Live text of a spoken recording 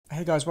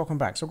Hey guys, welcome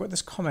back. So I've got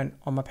this comment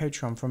on my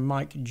Patreon from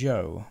Mike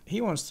Joe.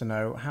 He wants to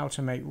know how to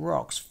make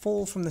rocks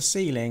fall from the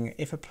ceiling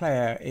if a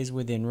player is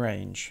within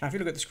range. Now if you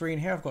look at the screen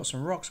here, I've got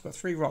some rocks. I've got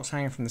 3 rocks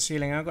hanging from the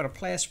ceiling. I've got a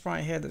player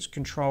sprite here that's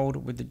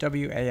controlled with the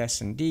W, A, S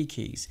and D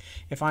keys.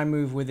 If I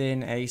move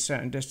within a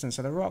certain distance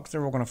of the rocks,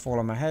 they're all going to fall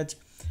on my head.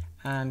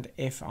 And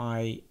if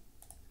I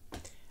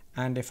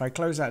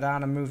close that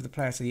down and move the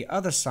player to the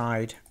other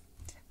side,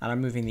 and I'm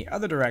moving the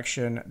other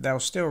direction, they'll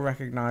still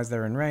recognize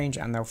they're in range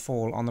and they'll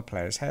fall on the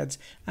player's heads.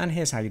 And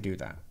here's how you do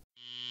that.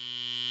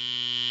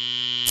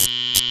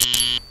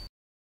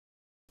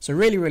 So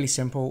really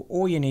simple.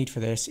 All you need for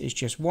this is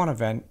just one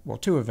event, well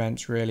 2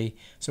 events really.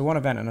 So one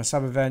event and a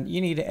sub event. You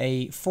need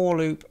a for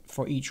loop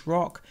for each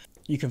rock.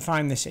 You can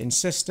find this in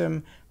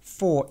system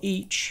for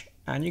each,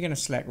 and you're going to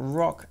select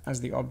rock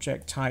as the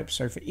object type.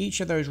 So for each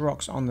of those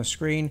rocks on the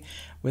screen,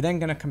 we're then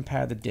going to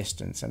compare the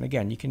distance. And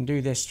again, you can do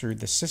this through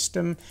the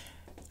system,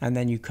 and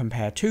then you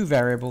compare 2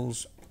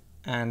 variables,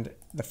 and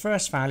the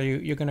first value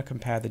you're going to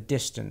compare the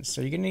distance.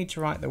 So you're going to need to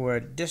write the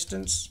word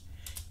distance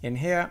in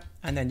here,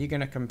 and then you're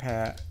going to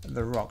compare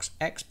the rock's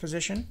X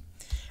position.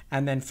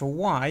 And then for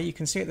Y, you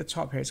can see at the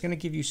top here, it's going to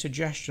give you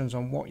suggestions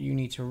on what you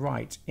need to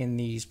write in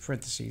these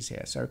parentheses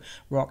here. So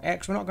rock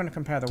X, we're not going to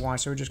compare the Y,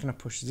 so we're just going to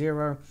push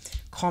 0,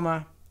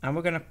 comma, and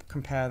we're going to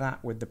compare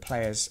that with the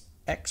player's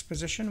X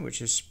position,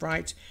 which is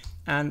sprite,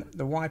 and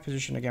the Y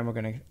position, again, we're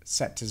going to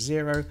set to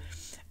 0.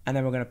 And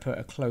then we're going to put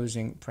a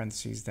closing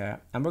parentheses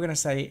there. And we're going to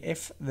say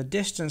if the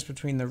distance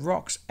between the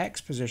rock's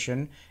X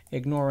position,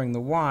 ignoring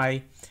the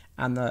Y,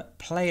 and the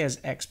player's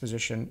X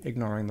position,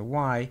 ignoring the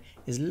Y,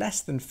 is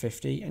less than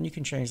 50, and you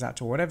can change that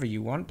to whatever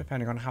you want,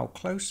 depending on how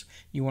close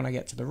you want to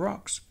get to the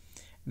rocks.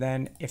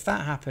 Then if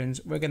that happens,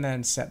 we're going to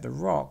then set the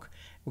rock.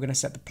 We're going to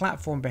set the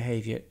platform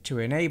behavior to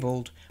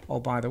enabled. Oh,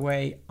 by the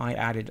way, I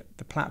added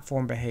the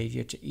platform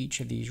behavior to each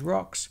of these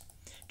rocks,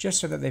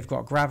 just so that they've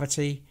got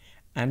gravity.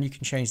 And you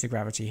can change the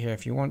gravity here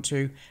if you want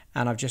to,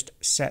 and I've just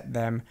set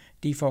them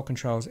default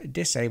controls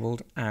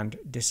disabled and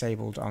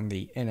disabled on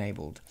the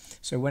enabled.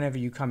 So whenever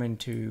you come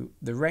into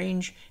the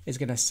range, it's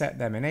going to set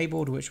them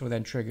enabled, which will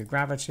then trigger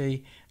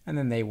gravity, and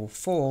then they will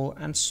fall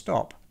and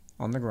stop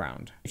on the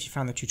ground. If you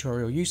found the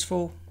tutorial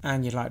useful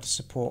and you'd like to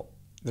support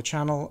the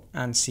channel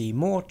and see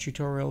more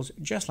tutorials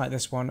just like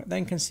this one,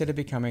 then consider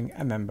becoming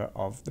a member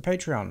of the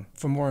Patreon.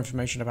 For more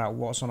information about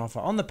what's on offer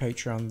on the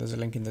Patreon, there's a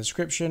link in the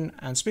description.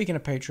 And speaking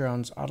of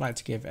Patreons, I'd like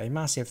to give a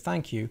massive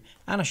thank you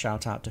and a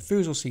shout out to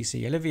Fuzel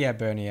CC, Olivier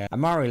Bernier,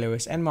 Amari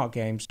Lewis, Enmark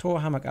Games,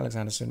 Tor Hammock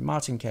Alexanderson,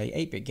 Martin K,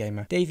 8-Bit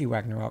Gamer, Davey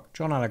Wagnerrock,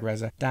 John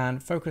Allegreza, Dan,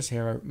 Focus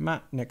Hero,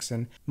 Matt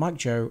Nixon, Mike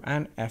Joe,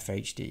 and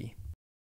FHD.